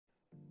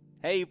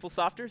Hey,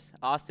 Softers,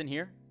 Austin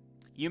here.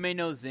 You may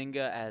know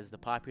Zynga as the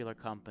popular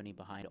company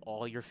behind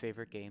all your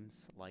favorite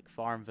games like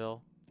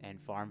Farmville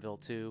and Farmville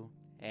 2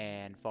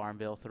 and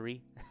Farmville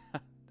 3.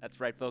 That's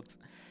right, folks.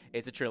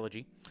 It's a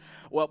trilogy.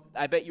 Well,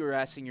 I bet you were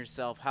asking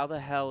yourself, how the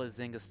hell is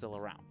Zynga still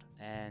around?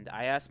 And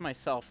I asked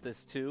myself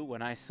this too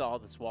when I saw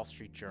this Wall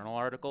Street Journal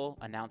article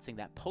announcing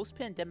that post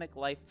pandemic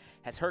life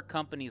has hurt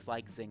companies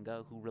like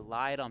Zynga, who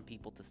relied on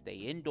people to stay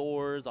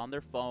indoors on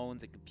their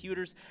phones and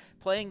computers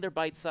playing their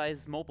bite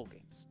sized mobile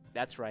games.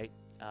 That's right.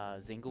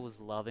 Zynga was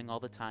loving all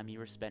the time you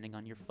were spending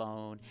on your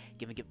phone,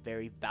 giving it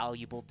very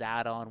valuable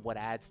data on what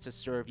ads to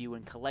serve you,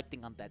 and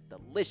collecting on that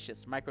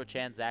delicious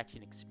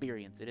microtransaction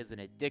experience. It is an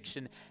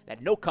addiction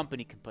that no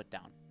company can put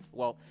down.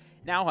 Well,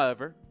 now,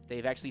 however,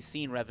 they've actually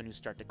seen revenue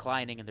start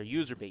declining and their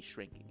user base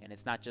shrinking. And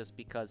it's not just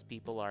because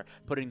people are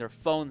putting their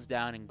phones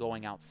down and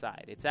going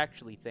outside. It's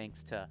actually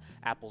thanks to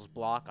Apple's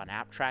block on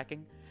app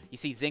tracking. You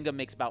see, Zynga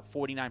makes about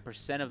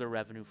 49% of their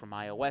revenue from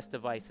iOS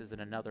devices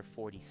and another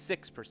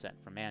 46%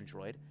 from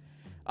Android.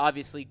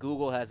 Obviously,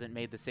 Google hasn't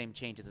made the same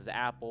changes as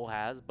Apple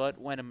has, but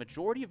when a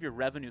majority of your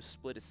revenue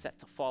split is set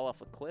to fall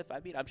off a cliff,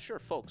 I'm sure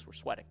folks were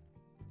sweating.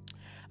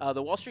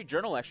 The Wall Street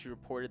Journal actually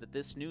reported that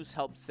this news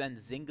helped send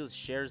Zynga's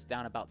shares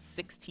down about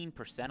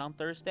 16% on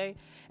Thursday,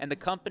 and the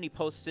company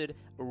posted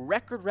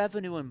record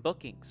revenue and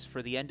bookings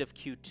for the end of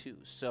Q2.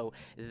 So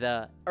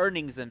the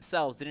earnings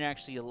themselves didn't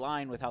actually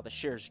align with how the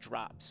shares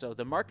dropped. So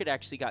the market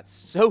actually got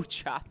so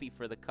choppy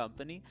for the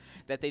company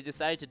that they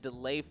decided to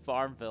delay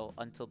Farmville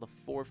until the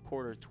fourth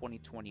quarter of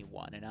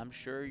 2021. And I'm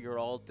sure you're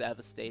all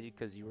devastated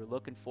because you were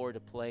looking forward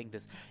to playing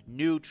this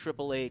new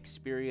AAA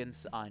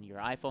experience on your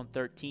iPhone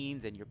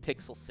 13s and your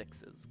Pixel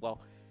 6s.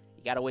 Well,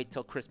 you gotta wait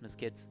till Christmas,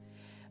 kids.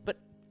 But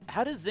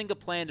how does Zynga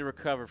plan to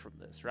recover from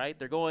this, right?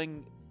 They're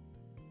going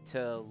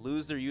to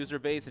lose their user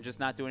base and just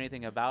not do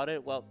anything about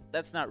it? Well,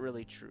 that's not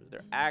really true.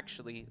 They're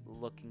actually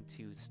looking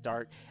to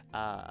start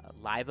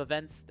live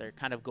events. They're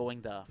kind of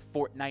going the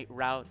Fortnite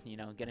route,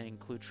 going to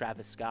include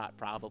Travis Scott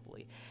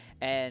probably.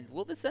 And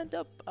will this end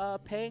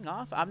up paying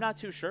off? I'm not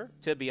too sure,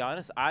 to be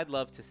honest. I'd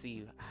love to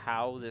see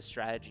how this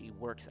strategy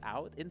works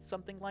out in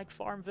something like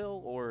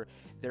Farmville, or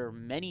there are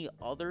many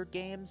other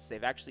games.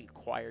 They've actually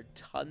acquired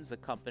tons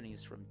of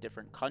companies from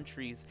different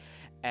countries,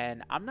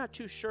 and I'm not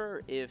too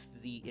sure if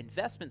the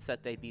investments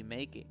that they'd be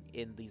making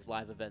in these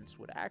live events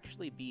would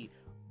actually be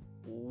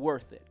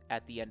worth it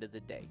at the end of the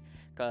day.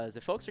 Because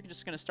if folks are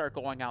just going to start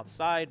going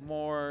outside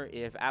more,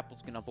 if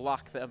Apple's going to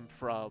block them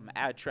from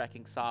ad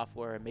tracking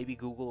software, and maybe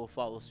Google will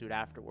follow suit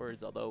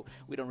afterwards, although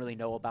we don't really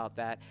know about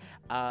that,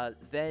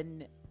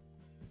 then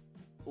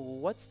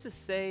what's to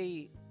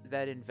say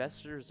that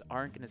investors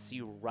aren't going to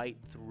see right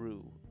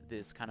through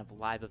this kind of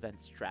live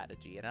event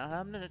strategy? And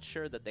I'm not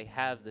sure that they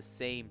have the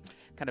same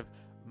kind of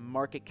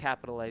market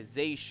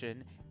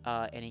capitalization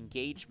and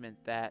engagement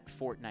that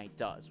Fortnite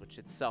does, which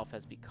itself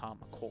has become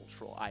a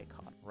cultural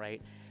icon,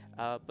 right?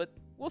 But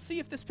we'll see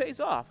if this pays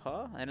off,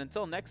 huh? And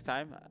until next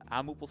time,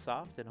 I'm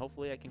Soft, and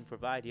hopefully I can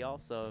provide y'all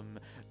some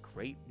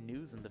great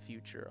news in the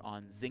future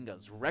on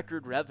Zynga's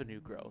record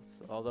revenue growth.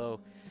 Although,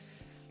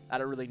 I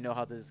don't really know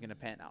how this is going to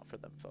pan out for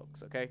them,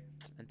 folks, okay?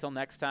 Until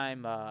next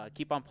time,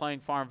 keep on playing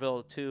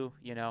Farmville 2,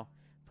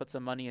 put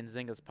some money in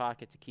Zynga's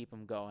pocket to keep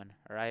them going,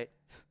 all right?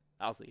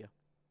 I'll see you.